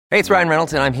Hey, it's Ryan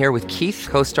Reynolds, and I'm here with Keith,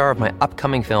 co-star of my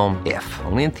upcoming film, If,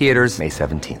 only in theaters May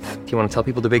 17th. Do you want to tell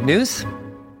people the big news?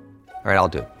 All right, I'll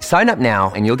do it. Sign up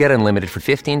now and you'll get unlimited for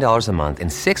 $15 a month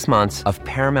and 6 months of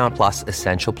Paramount Plus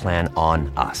Essential Plan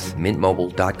on us.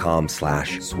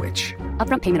 MintMobile.com/switch.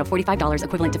 Upfront payment of $45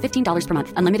 equivalent to $15 per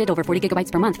month. Unlimited over 40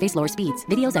 gigabytes per month. Face lower speeds.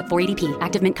 Videos at 480p.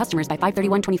 Active Mint customers by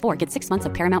 531.24 get 6 months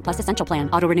of Paramount Plus Essential Plan.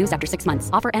 Auto renews after 6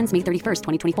 months. Offer ends May 31st,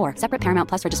 2024. Separate Paramount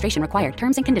Plus registration required.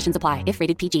 Terms and conditions apply if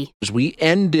rated PG. We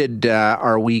ended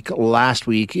our week last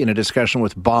week in a discussion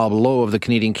with Bob Lowe of the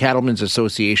Canadian Cattlemen's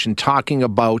Association talking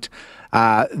about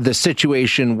the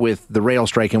situation with the rail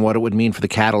strike and what it would mean for the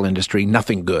cattle industry.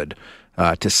 Nothing good,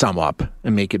 to sum up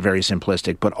and make it very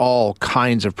simplistic, but all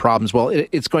kinds of problems. Well,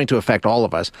 it's going to affect all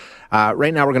of us.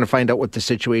 Right now, we're going to find out what the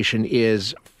situation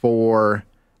is for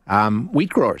wheat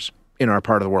growers in our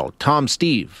part of the world. Tom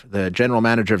Steve, the general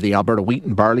manager of the Alberta Wheat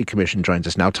and Barley Commission, joins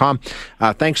us now. Tom,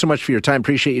 thanks so much for your time.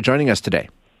 Appreciate you joining us today.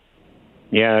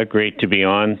 Yeah, great to be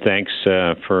on. Thanks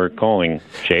for calling,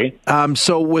 Jay.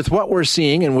 So with what we're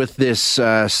seeing and with this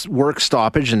work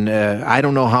stoppage, and I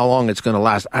don't know how long it's going to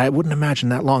last. I wouldn't imagine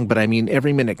that long, but I mean,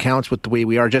 every minute counts with the way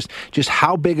we are. Just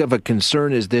how big of a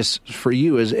concern is this for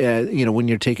you as when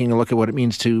you're taking a look at what it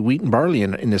means to wheat and barley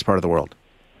in this part of the world?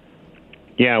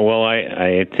 Yeah, well,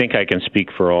 I think I can speak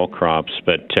for all crops,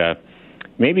 but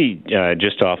maybe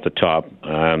just off the top,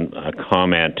 a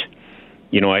comment.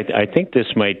 I think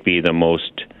this might be the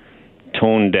most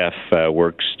tone-deaf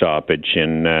work stoppage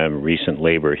in recent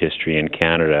labor history in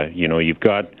Canada. You've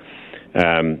got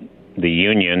the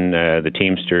union, the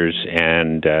Teamsters,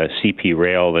 and CP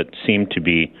Rail that seem to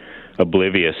be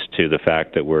oblivious to the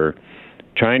fact that we're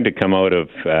trying to come out of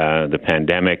the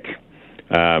pandemic.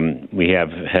 We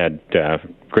have had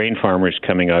grain farmers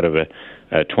coming out of a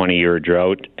 20-year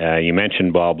drought. You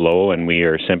mentioned Bob Lowe, and we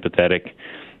are sympathetic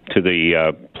to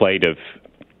the plight of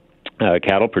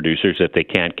cattle producers that they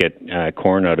can't get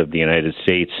corn out of the United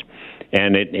States.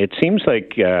 And it seems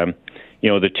like,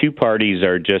 the two parties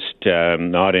are just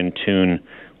not in tune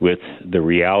with the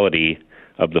reality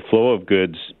of the flow of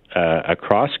goods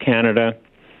across Canada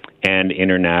and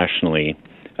internationally.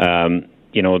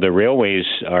 The railways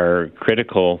are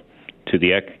critical to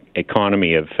the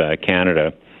economy of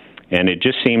Canada, and it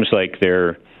just seems like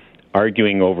they're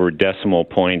arguing over decimal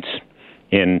points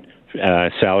in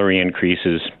salary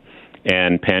increases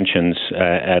and pensions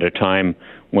at a time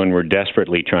when we're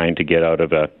desperately trying to get out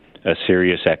of a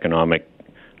serious economic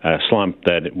slump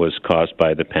that was caused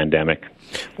by the pandemic.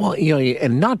 Well,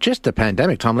 and not just the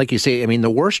pandemic, Tom. Like you say, I mean,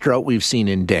 the worst drought we've seen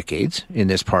in decades in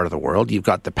this part of the world. You've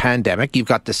got the pandemic. You've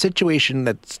got the situation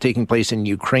that's taking place in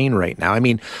Ukraine right now. I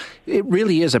mean, it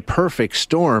really is a perfect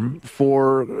storm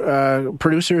for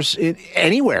producers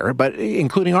anywhere, but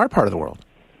including our part of the world.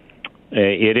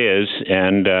 It is.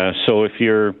 And so if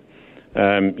you're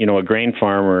a grain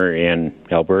farmer in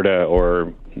Alberta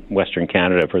or Western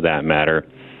Canada, for that matter,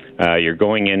 you're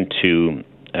going into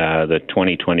the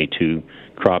 2022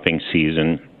 cropping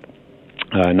season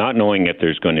not knowing if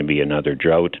there's going to be another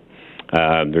drought.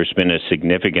 There's been a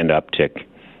significant uptick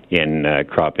in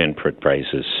crop input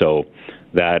prices. So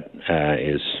that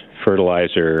is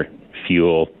fertilizer,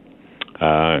 fuel,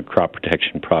 crop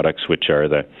protection products, which are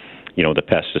the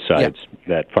pesticides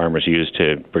that farmers use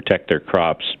to protect their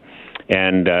crops,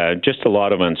 and just a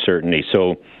lot of uncertainty.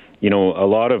 So, a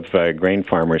lot of grain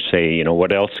farmers say,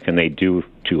 what else can they do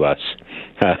to us?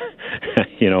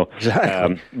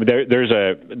 Exactly.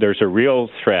 There's a real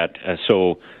threat.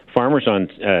 So farmers on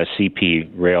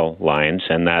CP rail lines,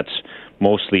 and that's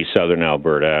mostly southern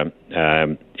Alberta.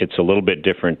 It's a little bit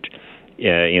different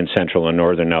in central and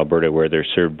northern Alberta, where they're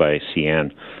served by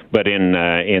CN. But in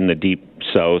the deep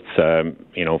south,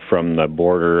 from the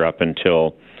border up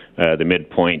until the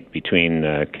midpoint between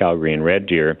Calgary and Red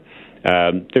Deer,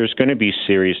 there's going to be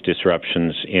serious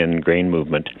disruptions in grain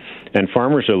movement, and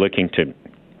farmers are looking to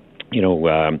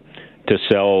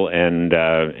sell and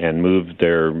move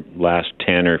their last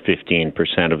 10 or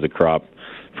 15% of the crop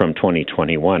from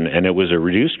 2021, and it was a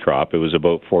reduced crop. It was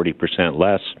about 40%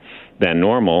 less than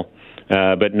normal.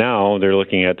 But now they're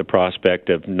looking at the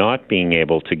prospect of not being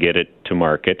able to get it to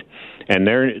market, and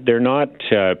they're not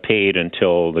paid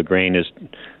until the grain is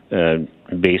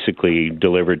basically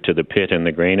delivered to the pit in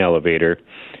the grain elevator,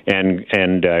 and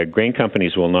grain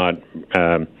companies will not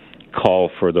call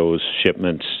for those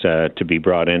shipments to be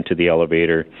brought into the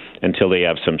elevator until they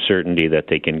have some certainty that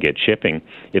they can get shipping.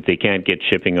 If they can't get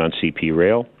shipping on CP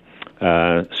Rail,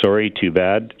 sorry, too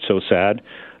bad, so sad,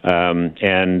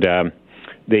 and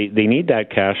They need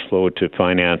that cash flow to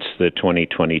finance the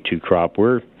 2022 crop.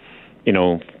 We're,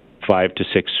 5 to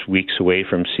 6 weeks away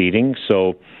from seeding,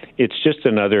 so it's just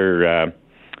another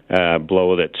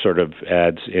blow that sort of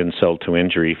adds insult to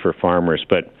injury for farmers.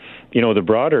 But the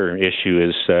broader issue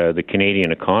is the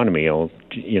Canadian economy.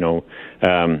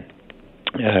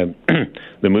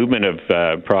 The movement of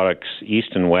products east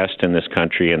and west in this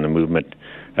country, and the movement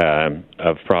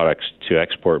of products to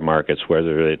export markets,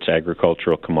 whether it's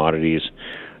agricultural commodities,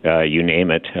 you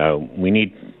name it. We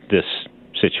need this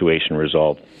situation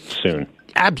resolved soon.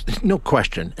 No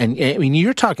question. And I mean,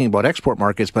 you're talking about export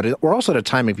markets, but we're also at a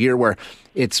time of year where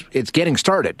it's getting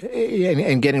started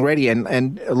and getting ready.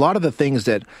 And a lot of the things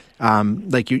that,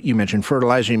 like you mentioned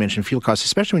fertilizer, you mentioned fuel costs,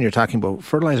 especially when you're talking about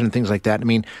fertilizer and things like that. I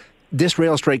mean, this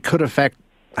rail strike could affect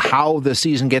how the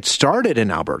season gets started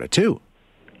in Alberta, too.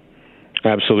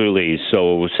 Absolutely.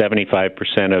 So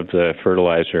 75% of the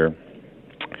fertilizer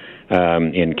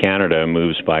in Canada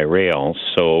moves by rail.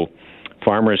 So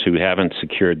farmers who haven't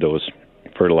secured those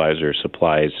fertilizer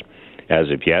supplies as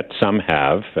of yet, some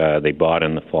have. They bought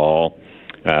in the fall,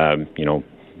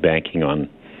 banking on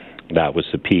that was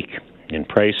the peak in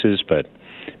prices, but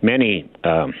many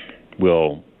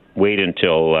will wait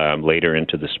until later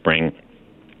into the spring.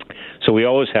 So we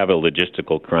always have a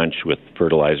logistical crunch with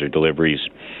fertilizer deliveries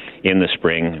in the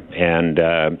spring, and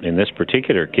in this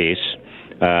particular case,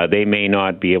 they may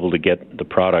not be able to get the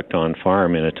product on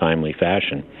farm in a timely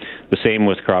fashion. The same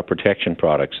with crop protection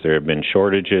products. There have been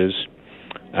shortages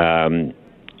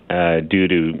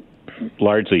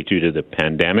largely due to the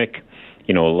pandemic,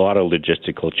 a lot of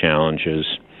logistical challenges,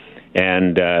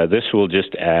 and this will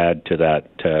just add to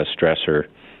that stressor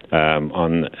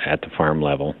at the farm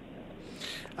level.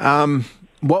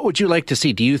 What would you like to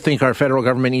see? Do you think our federal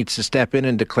government needs to step in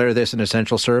and declare this an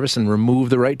essential service and remove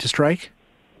the right to strike?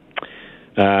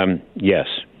 Yes.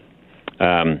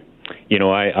 I've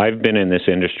been in this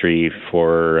industry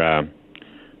for,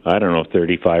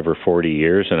 35 or 40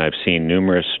 years, and I've seen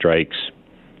numerous strikes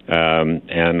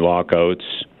and lockouts.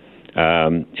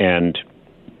 I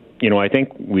think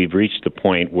we've reached the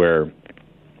point where,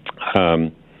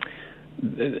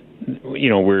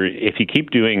 if you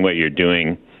keep doing what you're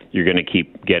doing, you're going to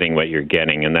keep getting what you're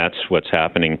getting, and that's what's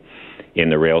happening in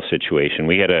the rail situation.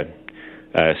 We had a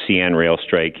CN rail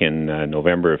strike in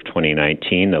November of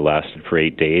 2019 that lasted for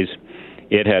 8 days.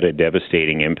 It had a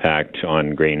devastating impact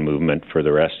on grain movement for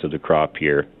the rest of the crop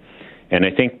year. And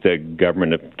I think the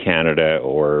government of Canada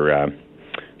or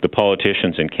the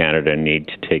politicians in Canada need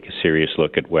to take a serious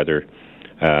look at whether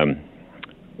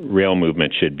rail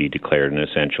movement should be declared an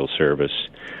essential service.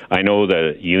 I know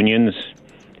the unions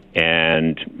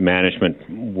and management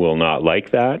will not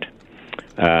like that.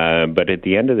 But at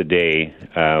the end of the day,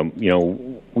 we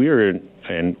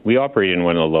operate in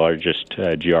one of the largest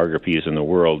geographies in the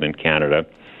world in Canada,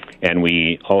 and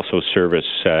we also service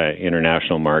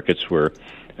international markets. We're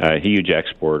a huge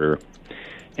exporter,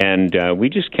 and we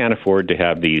just can't afford to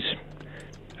have these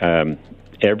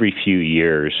every few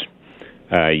years.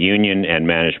 Union and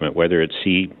management, whether it's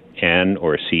CN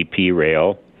or CP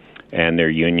Rail, and their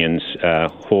unions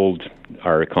hold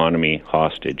our economy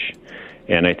hostage.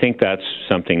 And I think that's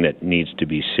something that needs to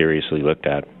be seriously looked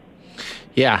at.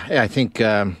 Yeah, I think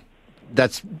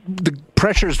that's the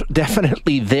pressure's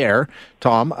definitely there,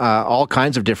 Tom. All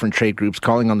kinds of different trade groups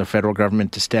calling on the federal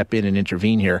government to step in and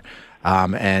intervene here.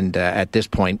 And at this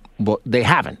point, they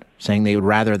haven't, saying they would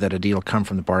rather that a deal come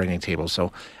from the bargaining table.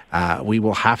 So we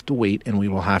will have to wait and we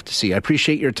will have to see. I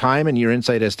appreciate your time and your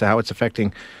insight as to how it's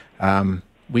affecting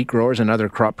wheat growers and other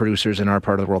crop producers in our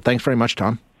part of the world. Thanks very much,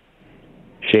 Tom.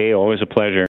 Shay, always a pleasure.